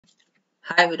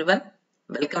Hi everyone,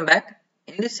 welcome back.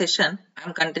 In this session, I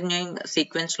am continuing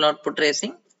sequential output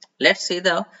tracing. Let's see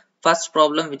the first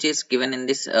problem which is given in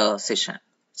this session.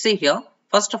 See here,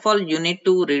 first of all, you need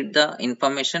to read the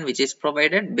information which is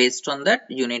provided. Based on that,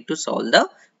 you need to solve the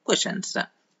questions.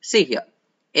 See here,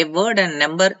 a word and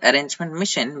number arrangement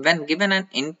machine when given an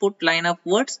input line of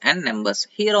words and numbers.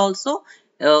 Here also,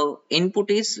 input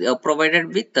is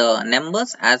provided with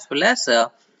numbers as well as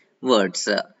words,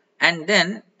 and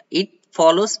then it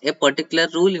follows a particular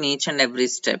rule in each and every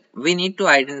step. We need to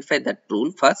identify that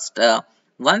rule first.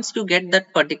 Once you get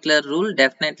that particular rule,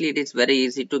 definitely it is very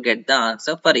easy to get the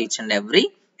answer for each and every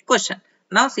question.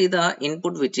 Now see the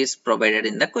input which is provided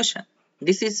in the question.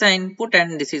 This is the input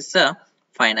and this is the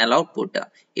final output.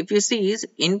 If you see, is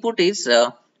input is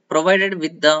provided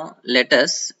with the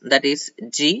letters, that is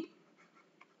G,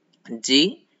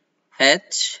 G,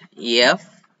 H,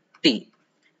 F, T,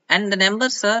 and the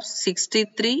numbers are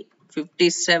 63,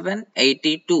 57,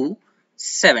 82,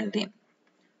 17.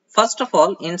 First of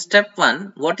all, in step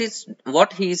 1, what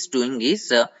he is doing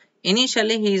is,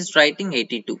 initially he is writing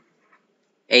 82,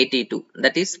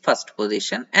 that is first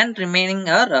position, and remaining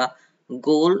are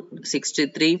goal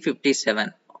 63,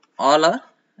 57, all are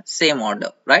same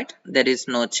order, right? There is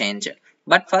no change,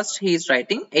 but first he is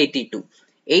writing 82.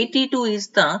 82 is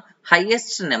the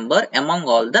highest number among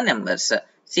all the numbers.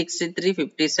 63,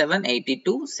 57,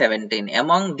 82, 17.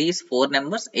 Among these four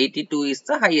numbers, 82 is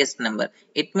the highest number.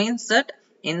 It means that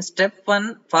in step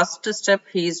 1, first step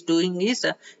he is doing is,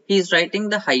 he is writing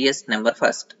the highest number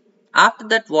first. After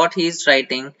that, what he is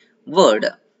writing? Word.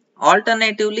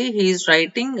 Alternatively, he is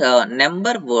writing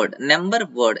number word.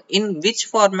 In which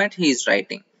format he is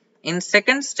writing? In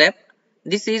second step,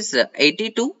 this is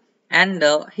 82, and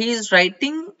he is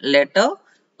writing letter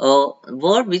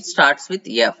word which starts with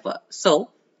F. So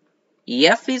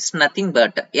F is nothing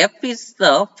but, F is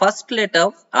the first letter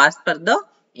as per the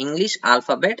English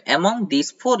alphabet among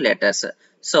these four letters.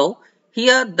 So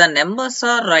here the numbers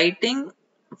are writing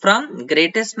from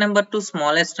greatest number to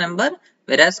smallest number,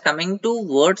 whereas coming to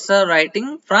words are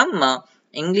writing from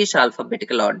English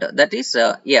alphabetical order, that is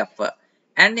F.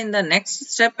 And in the next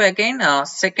step again,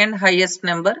 second highest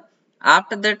number.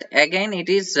 After that again it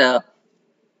is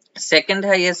second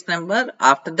highest number.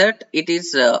 After that it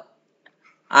is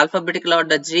alphabetical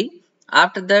order G.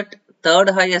 After that, third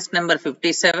highest number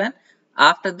 57.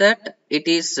 After that, it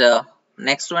is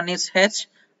next one is H.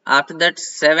 After that,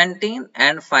 17,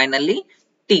 and finally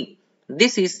T.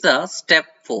 This is the step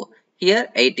 4. Here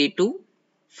 82,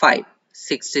 5,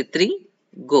 63,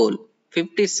 goal,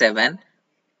 57,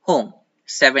 home,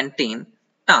 17,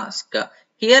 task.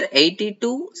 Here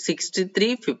 82,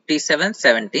 63, 57,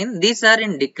 17. These are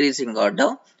in decreasing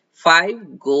order.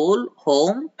 5, goal,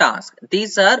 home, task.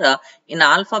 These are in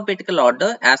alphabetical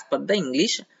order as per the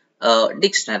English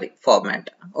dictionary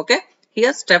format. Okay.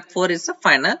 Here step 4 is the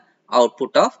final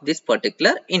output of this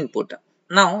particular input.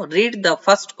 Now read the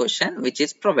first question which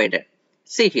is provided.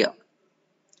 See here.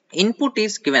 Input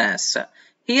is given as,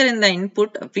 here in the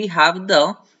input we have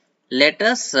the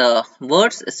letters,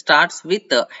 words starts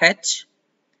with H.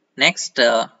 Next,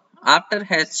 after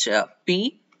H,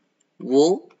 P,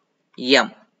 O,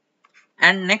 M.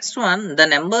 And next one, the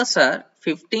numbers are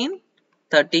 15,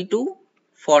 32,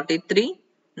 43,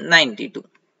 92.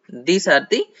 These are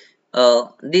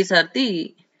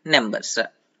the numbers.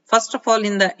 First of all,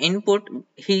 in the input,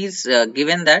 he is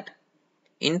given that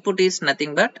input is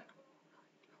nothing but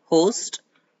host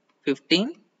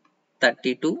 15,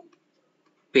 32,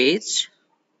 page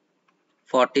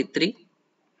 43,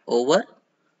 over,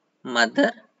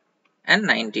 mother, and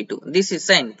 92. This is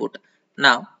the input.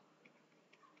 Now,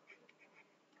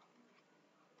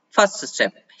 first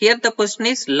step. Here the question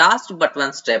is last but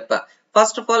one step.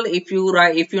 First of all, if you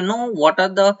know what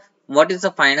is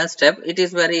the final step, it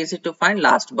is very easy to find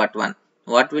last but one.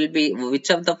 What will be, which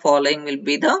of the following will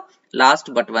be the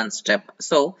last but one step?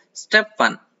 So step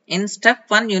 1. In step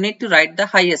 1, you need to write the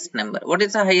highest number. What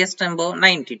is the highest number?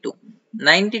 92.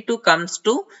 92 comes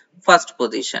to first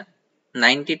position.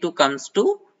 92 comes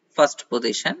to first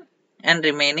position, and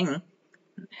remaining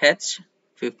H,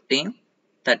 15,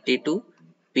 32,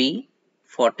 P,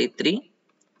 43,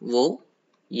 O,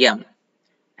 M.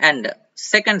 And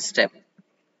second step,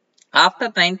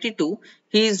 after 92,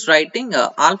 he is writing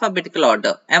alphabetical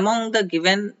order. Among the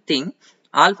given thing,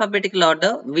 alphabetical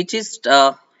order, which is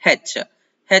H.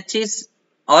 H is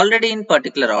already in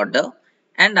particular order,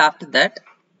 and after that,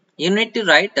 you need to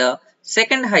write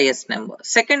second highest number.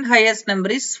 Second highest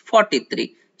number is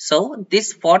 43. So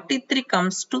this 43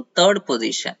 comes to third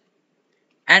position,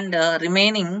 and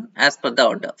remaining as per the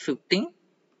order 15,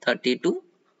 32,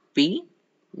 P,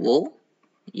 O,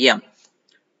 M.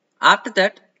 After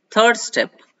that, third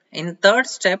step. In third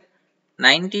step,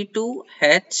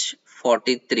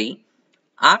 92H43.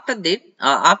 After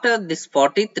this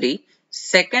 43,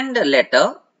 second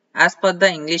letter as per the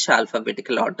English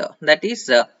alphabetical order, that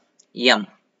is M.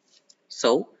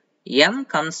 So M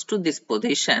comes to this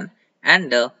position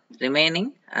and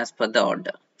remaining as per the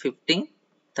order 15,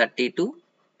 32,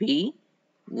 P,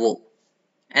 O.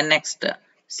 And next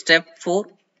step 4,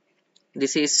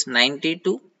 this is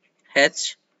 92,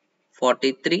 H,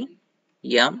 43,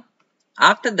 M.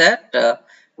 After that,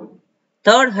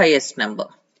 third highest number.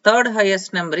 Third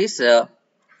highest number is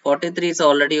 43 is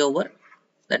already over.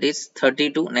 That is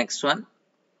 32, next one.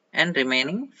 And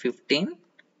remaining 15,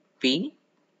 P,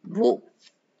 O.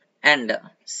 And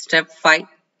step 5.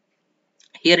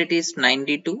 Here it is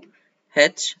 92,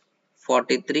 H,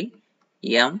 43,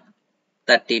 M,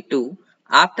 32.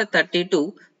 After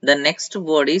 32, the next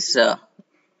word is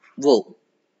O.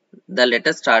 The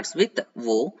letter starts with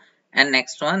O, and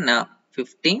next one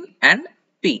 15 and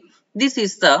P. This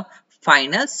is the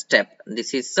final step.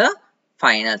 This is the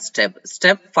final step.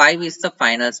 Step 5 is the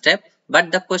final step.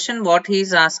 But the question what he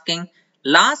is asking,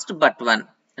 last but one.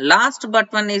 Last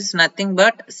but one is nothing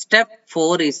but step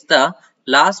 4 is the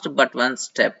last but one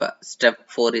step. Step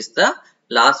 4 is the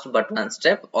last but one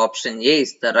step. Option A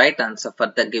is the right answer for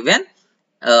the given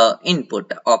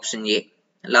input. Option A.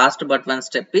 Last but one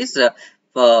step is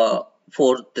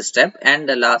fourth step, and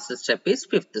the last step is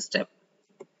fifth step.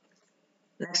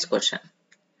 Next question.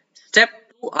 Step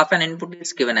 2 of an input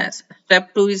is given as.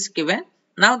 Step 2 is given.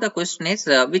 Now the question is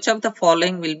which of the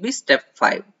following will be step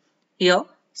 5? Here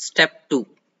step 2.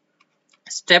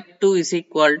 Step 2 is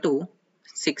equal to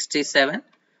 67.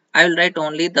 I will write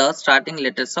only the starting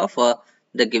letters of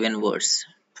the given words.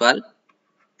 12,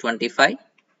 25,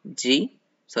 D,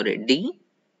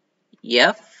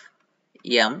 F,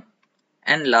 M,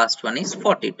 and last one is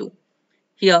 42.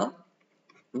 Here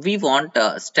we want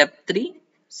step 3,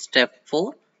 step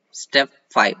 4, step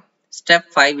 5.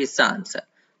 Step 5 is the answer.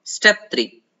 Step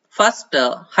 3. First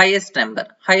highest number.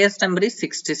 Highest number is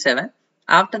 67.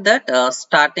 After that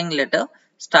starting letter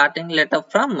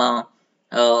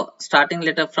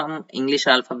from English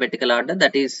alphabetical order,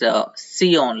 that is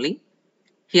C only.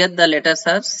 Here the letters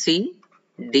are C,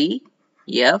 D,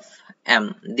 F,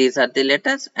 M. These are the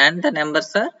letters, and the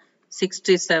numbers are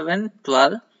 67,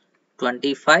 12,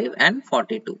 25 and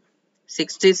 42.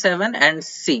 67 and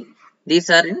C. These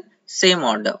are in same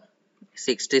order.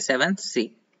 67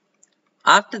 C.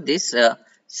 After this,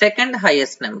 second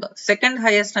highest number. Second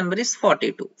highest number is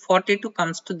 42. 42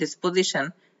 comes to this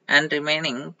position and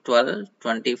remaining 12,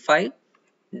 25,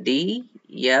 D,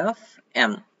 F,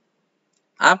 M.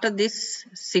 After this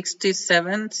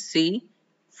 67 C,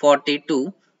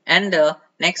 42, and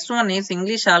next one is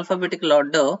English alphabetical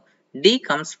order. D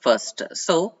comes first.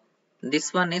 So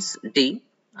this one is D.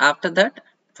 After that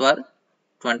 12,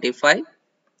 25,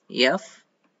 F,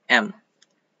 M.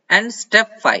 And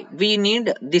step 5, we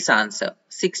need this answer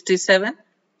 67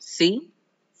 C,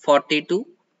 42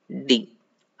 D.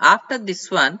 After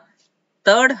this one,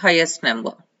 third highest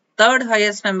number. Third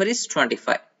highest number is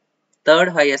 25. Third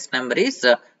highest number is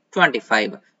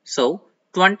 25. So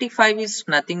 25 is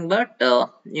nothing but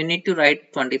you need to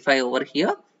write 25 over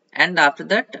here, and after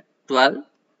that 12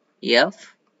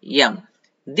 F, M.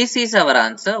 This is our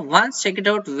answer. Once check it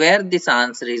out where this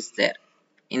answer is there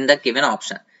in the given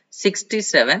option.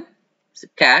 67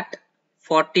 cat,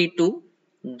 42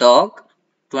 dog,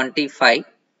 25.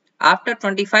 After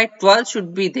 25 12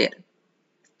 should be there.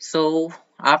 So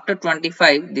after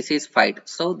 25 this is fight.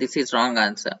 So this is wrong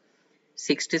answer.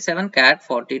 67 cat,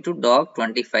 42 dog,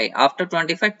 25. After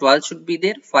 25 12 should be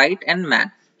there, fight and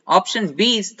man. Option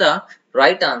B is the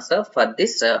right answer for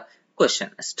this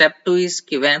question. Step 2 is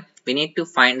given. We need to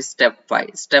find step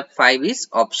 5. Step 5 is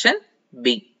option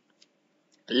B.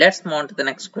 Let's move on to the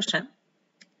next question.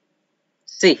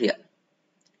 See here.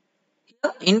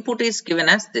 Here input is given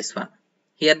as this one.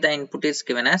 Here the input is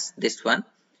given as this one.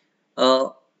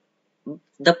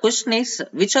 The question is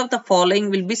which of the following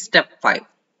will be step 5?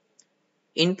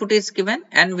 Input is given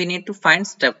and we need to find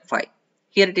step 5.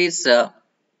 Here it is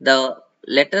the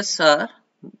letters are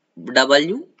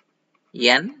W,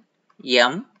 N,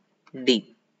 M,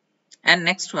 D. And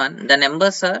next one the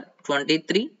numbers are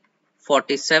 23,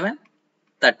 47,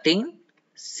 13,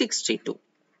 62.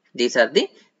 These are the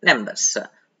numbers.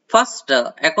 First,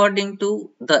 according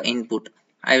to the input,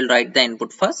 I will write the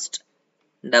input first.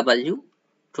 W,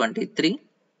 23,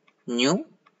 new,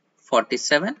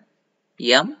 47,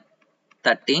 M,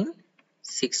 13,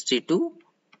 62,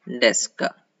 desk.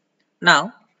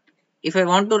 Now, if I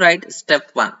want to write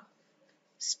step 1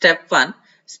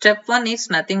 is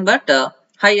nothing but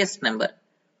highest number.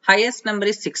 Highest number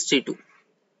is 62.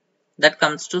 That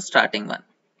comes to starting one.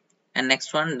 And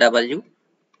next one W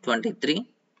 23,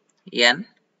 N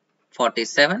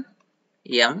 47,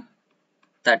 M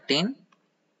 13,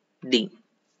 D.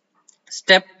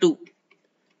 Step 2.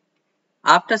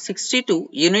 After 62,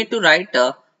 you need to write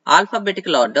a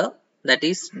alphabetical order, that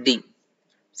is D.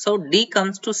 So D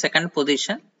comes to second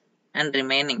position and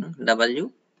remaining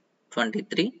W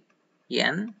 23,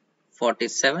 N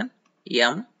 47,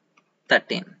 M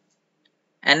 13.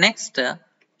 And next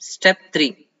step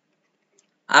 3.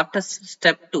 After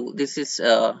step 2, this is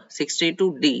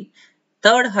 62D,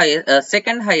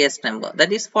 second highest number,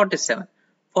 that is 47.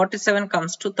 47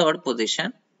 comes to third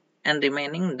position and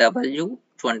remaining W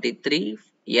 23,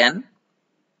 N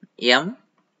M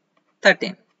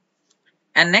 13.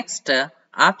 And next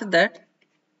after that,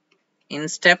 in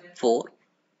step 4,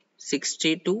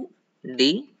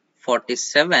 62D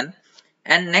 47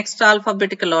 and next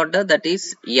alphabetical order, that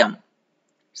is M.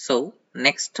 So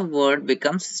next word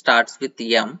starts with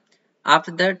M.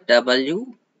 After that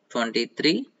W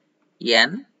 23,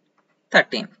 N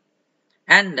 13.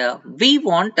 And we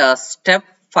want step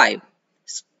 5.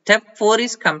 Step 4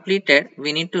 is completed.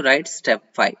 We need to write step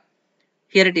 5.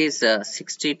 Here it is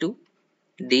 62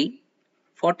 D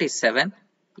 47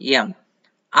 M.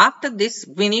 After this,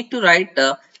 we need to write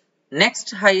the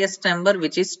next highest number,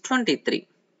 which is 23.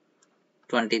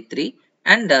 23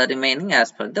 and remaining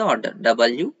as per the order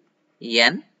W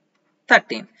N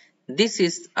 13. This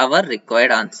is our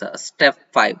required answer, step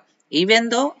 5. Even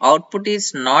though output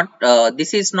is not,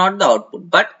 this is not the output,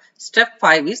 but step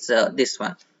 5 is this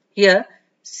one. Here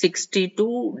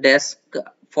 62 desk,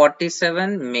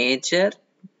 47 major,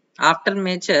 after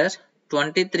major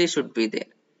 23 should be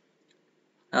there.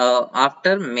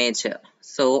 After major,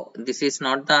 so this is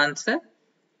not the answer.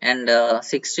 And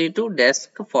 62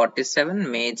 desk,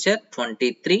 47 major,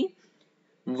 23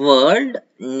 world,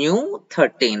 new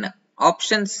 13.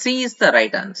 Option C is the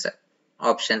right answer.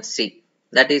 Option C.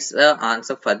 That is the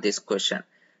answer for this question.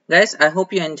 Guys, I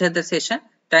hope you enjoyed the session.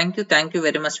 Thank you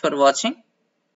very much for watching.